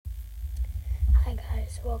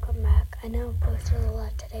guys, welcome back. I know I've posted a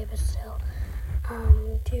lot today, but still.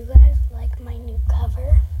 Do you guys like my new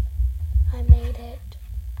cover? I made it.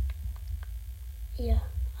 Yeah,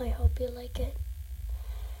 I hope you like it.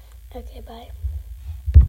 Okay, bye.